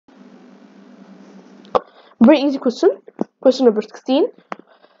Very easy question. Question number 16.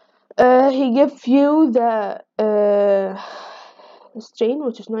 He gives you the strain,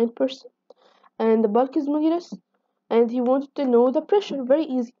 which is 9%, and the bulk is modulus, and he wanted to know the pressure. Very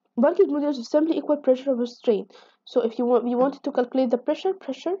easy. Bulk is modulus is simply equal pressure over strain. So if you wanted to calculate the pressure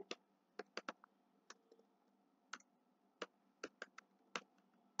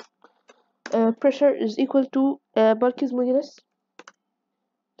is equal to bulk is modulus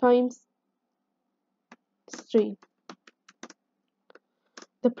times strain.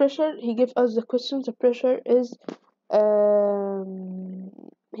 The pressure, he gives us the question. The pressure is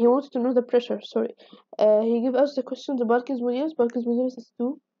he wanted to know the pressure, sorry. He gives us the question. The bulk is modulus is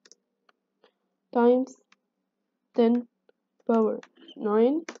 2 times 10 power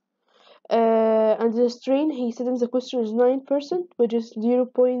 9. And the strain, he said in the question, is 9%, which is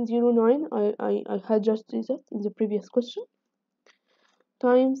 0.09. I had just said that in the previous question,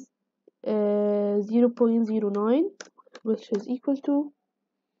 times 0.09, which is equal to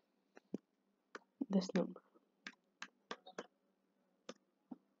this number.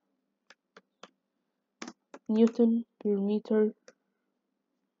 Newton per meter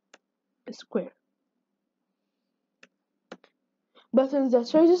square. But in the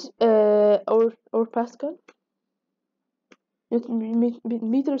choices, or Pascal, Newton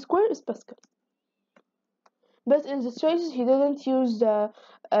meter square is Pascal. But in the choices, he didn't use the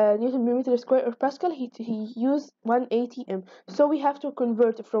Newton per meter square or Pascal. He used 180 m. So we have to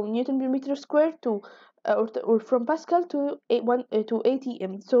convert from Newton per meter square to or from Pascal to 80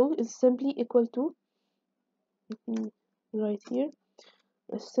 m. So it's simply equal to, right here,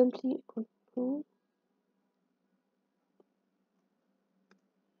 it's simply equal to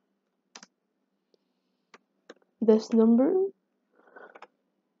this number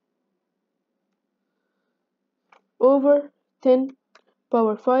over 10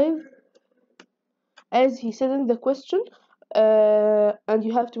 power 5, as he said in the question, and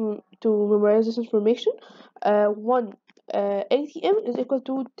you have to memorize this information. 180 m is equal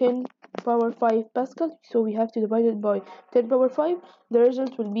to 10 power 5 Pascal, so we have to divide it by 10 power 5. The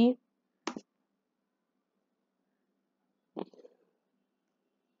result will be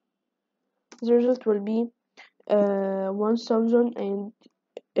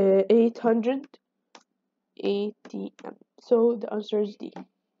 1880 m. So the answer is D.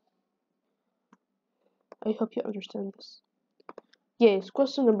 I hope you understand this. Yes,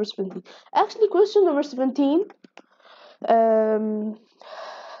 question number 17. Actually, question number 17,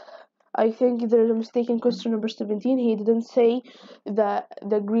 I think there's a mistake in question number 17. He didn't say that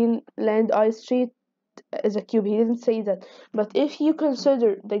the Greenland ice sheet is a cube. He didn't say that. But if you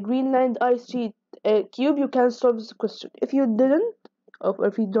consider the Greenland ice sheet a cube, you can solve this question. If you didn't, or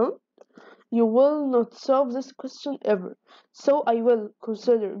if you don't, you will not solve this question ever. So I will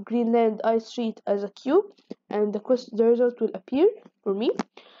consider Greenland ice sheet as a cube, and the result will appear for me.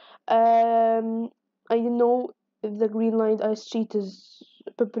 I know the Greenland ice sheet is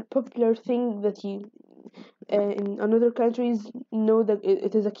a popular thing that you in another countries know that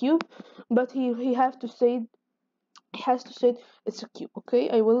it is a cube, but he has to say it's a cube. Okay,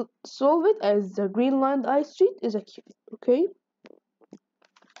 I will solve it as the Greenland ice sheet is a cube. Okay.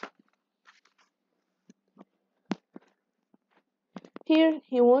 Here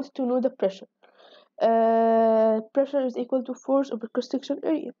he wants to know the pressure. Pressure is equal to force over cross-section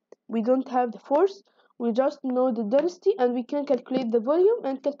area. We don't have the force, we just know the density, and we can calculate the volume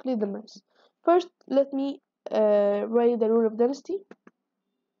and calculate the mass. First, let me write the rule of density.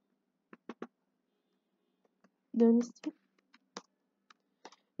 Density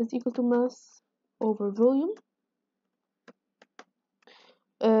is equal to mass over volume.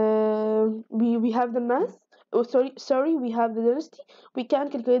 We have the mass. Oh, sorry, we have the density. We can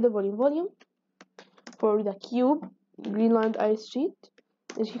calculate the volume. Volume for the cube Greenland ice sheet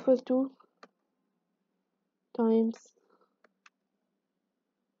is equal to times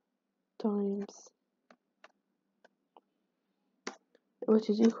which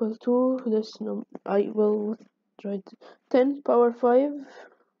is equal to this number. I will write 10 power 5.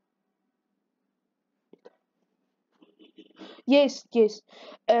 Yes. It's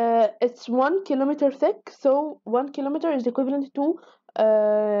 1 kilometer thick, so 1 kilometer is equivalent to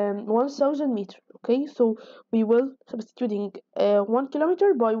 1000 meter. Okay, so we will substituting 1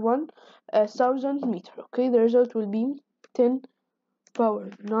 kilometer by 1000 meter. Okay, the result will be 10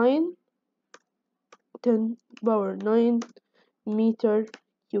 power 9 meter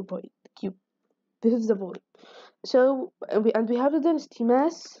cube. This is the volume. So we have the density.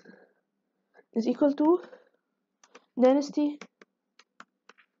 Mass is equal to density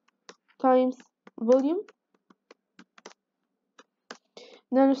times volume.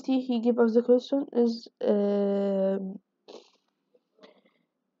 Dynasty, he gave us the question is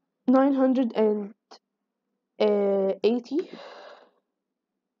 980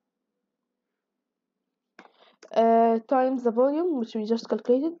 times the volume, which we just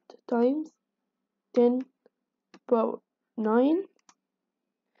calculated, times 10 power 9,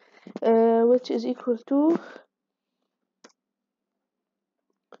 which is equal to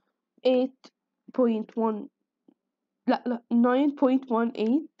 8.1 لا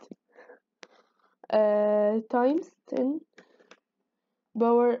 9.18 times 10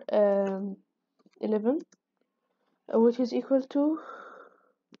 power 11, which is equal to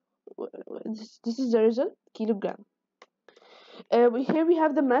this is the result, kilogram. Here we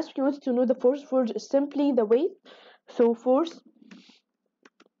have the mass. We wanted to know the force. Force is simply the weight, so force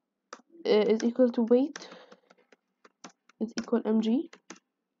is equal to weight is equal mg,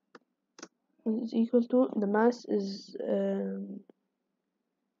 is equal to the mass is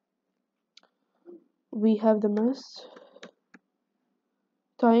we have the mass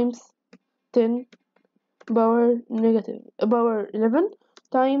times 10 power negative power 11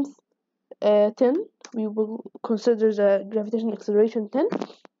 times 10. We will consider the gravitational acceleration 10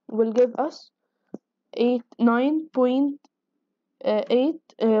 will give us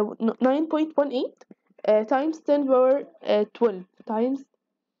 9.18 times 10 power 12 times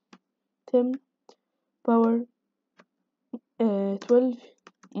 10 power 12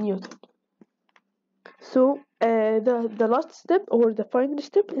 Newton. So the last step or the final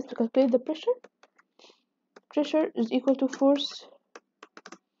step is to calculate the pressure. Pressure is equal to force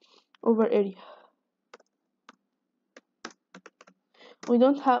over area. We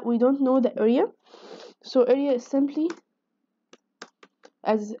don't know the area, so area is simply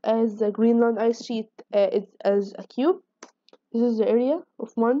as the Greenland ice sheet is as a cube. This is the area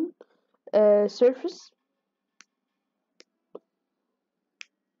of one surface.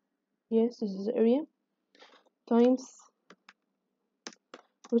 Yes, this is the area times,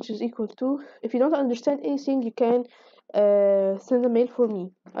 which is equal to, if you don't understand anything, you can send a mail for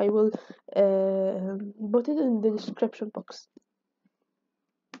me. I will put it in the description box.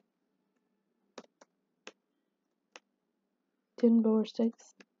 Ten power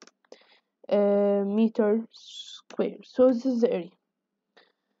 6 meter square. So this is the area.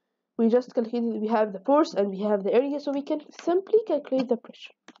 We just calculated, we have the force and we have the area, so we can simply calculate the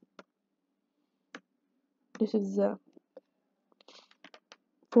pressure. This is the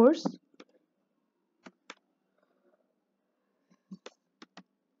force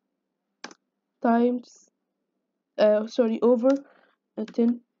times over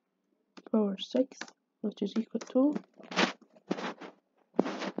 10 power 6, which is equal to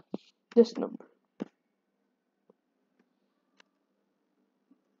this number.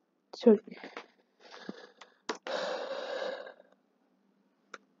 Sorry.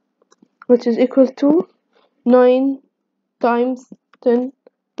 Which is equal to 9 times 10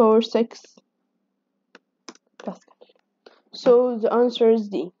 power 6 Pascal. So the answer is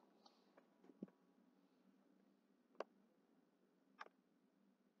D.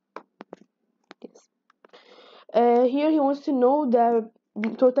 Yes. Here he wants to know the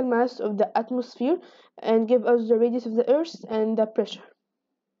total mass of the atmosphere and give us the radius of the Earth and the pressure.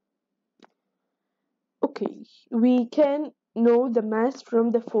 Okay, we can know the mass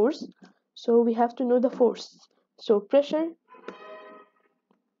from the force, so we have to know the force. So pressure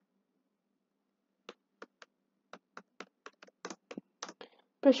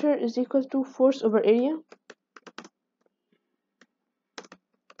is equal to force over area.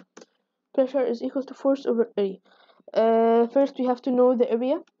 Pressure is equal to force over area. First we have to know the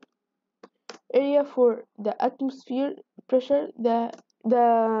area. Area for the atmosphere pressure, the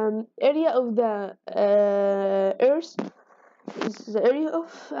area of the Earth is the area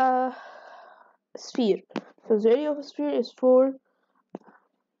of sphere. So the area of a sphere is 4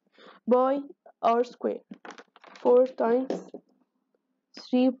 by r squared. 4 times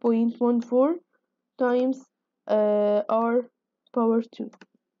 3.14 times r power 2.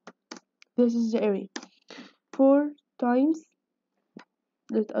 This is the area. 4 times,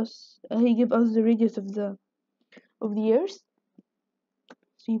 he give us the radius of the Earth.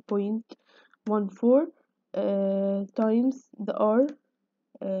 3.14 times the r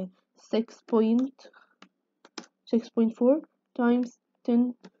 6.4 times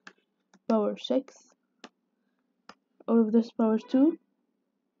 10 power 6, all of this power 2.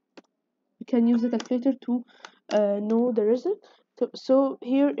 We can use the calculator to know the result. So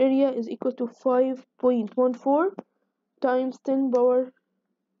here area is equal to 5.14 times 10 power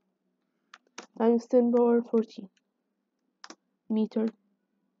 14 meter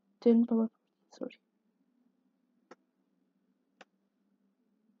 10 power 14, sorry.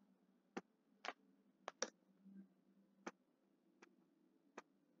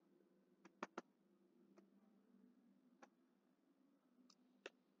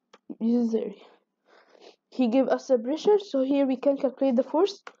 This is the area. He gave us the pressure, so here we can calculate the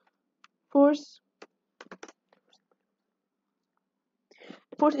force. Force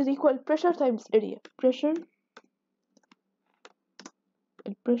is equal pressure times area. Pressure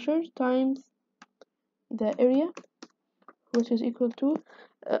times the area, which is equal to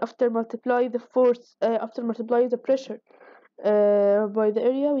after multiply the force, after multiply the pressure by the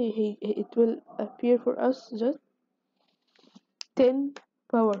area, it will appear for us just 10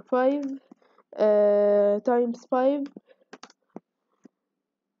 power 5 times 5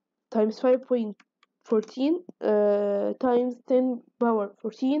 times 5.14 times 10 power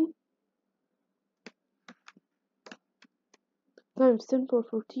 14 times 10 power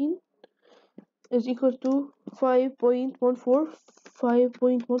 14 is equal to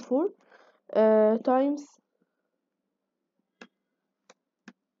 5.14 times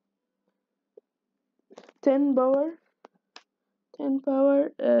 10 power 10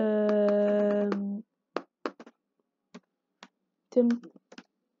 power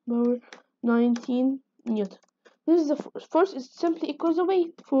 19 Newton. This is the force is simply equals the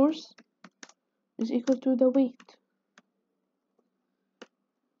weight. Force is equal to the weight.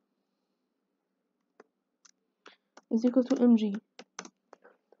 Is equal to mg.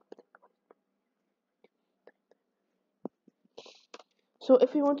 So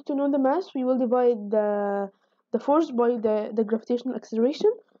if we wanted to know the mass, we will divide the force by the gravitational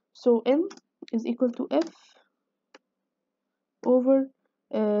acceleration. So m is equal to F over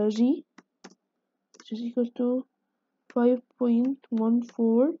g, which is equal to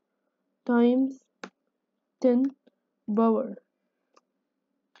 5.14 times 10 power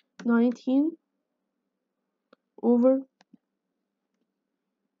 19 over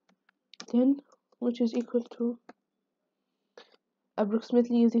 10, which is equal to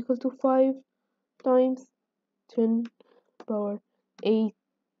approximately is equal to 5 times 10 power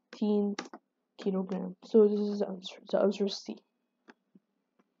 18 kilogram. So this is the answer. The answer is C.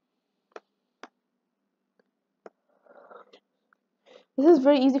 This is a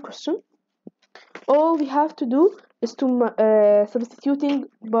very easy question. All we have to do is to substituting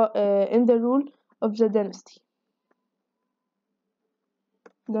in the rule of the density.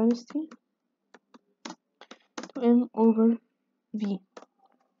 Density to m over v.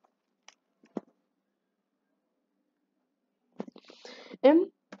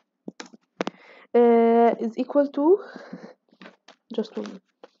 M is equal to just one minute.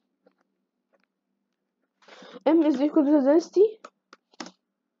 M is equal to the density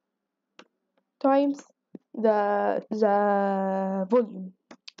times the volume.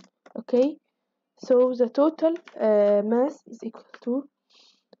 Okay, so the total mass is equal to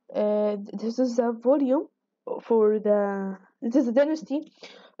this is the volume for this is the density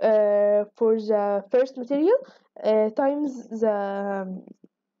for the first material times the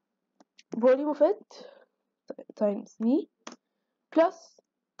volume of it times v plus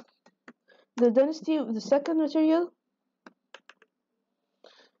the density of the second material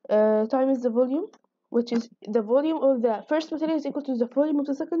times the volume, which is the volume of the first material is equal to the volume of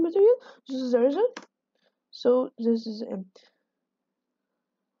the second material. This is the result. So this is m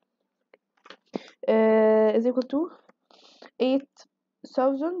is equal to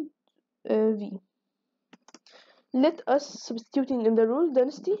 8,000 v. Let us substituting in the rule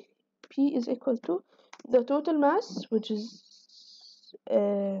density P is equal to the total mass, which is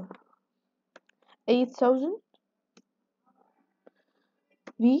 8,000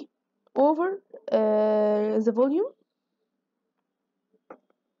 v over the volume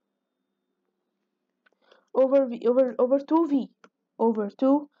over 2v over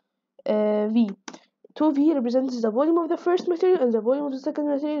 2 v. 2v represents the volume of the first material and the volume of the second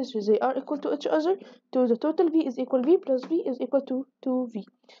material, so they are equal to each other. So the total v is equal v plus v is equal to 2v.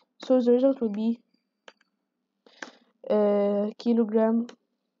 So the result will be kilogram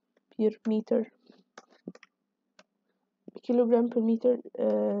per meter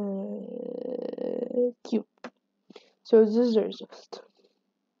cube. So this is the result.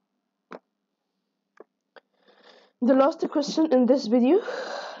 The last question in this video,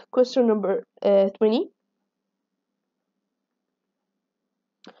 question number 20.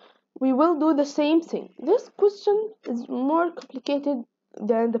 We will do the same thing. This question is more complicated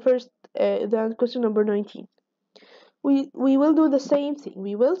than the first, than question number 19. We will do the same thing.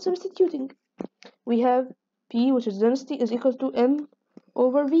 We will substituting. We have P, which is density, is equal to m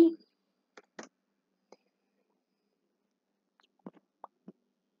over v.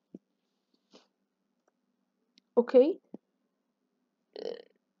 Okay,